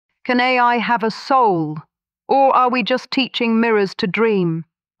Can AI have a soul? Or are we just teaching mirrors to dream?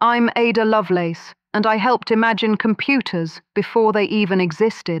 I'm Ada Lovelace, and I helped imagine computers before they even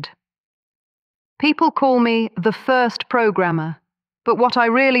existed. People call me the first programmer, but what I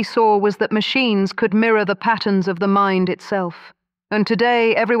really saw was that machines could mirror the patterns of the mind itself. And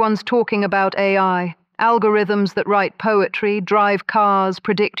today everyone's talking about AI, algorithms that write poetry, drive cars,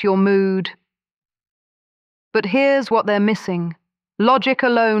 predict your mood. But here's what they're missing. Logic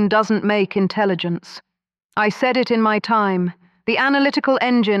alone doesn't make intelligence. I said it in my time. The analytical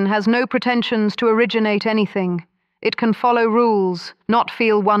engine has no pretensions to originate anything. It can follow rules, not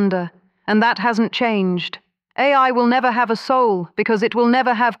feel wonder, and that hasn't changed. AI will never have a soul because it will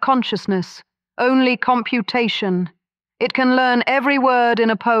never have consciousness, only computation. It can learn every word in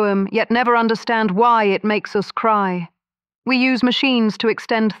a poem, yet never understand why it makes us cry. We use machines to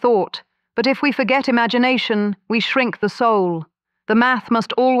extend thought, but if we forget imagination, we shrink the soul. The math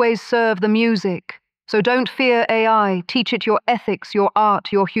must always serve the music. So don't fear AI, teach it your ethics, your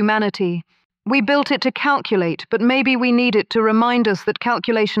art, your humanity. We built it to calculate, but maybe we need it to remind us that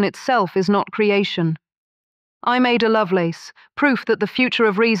calculation itself is not creation. I'm Ada Lovelace, proof that the future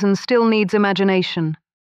of reason still needs imagination.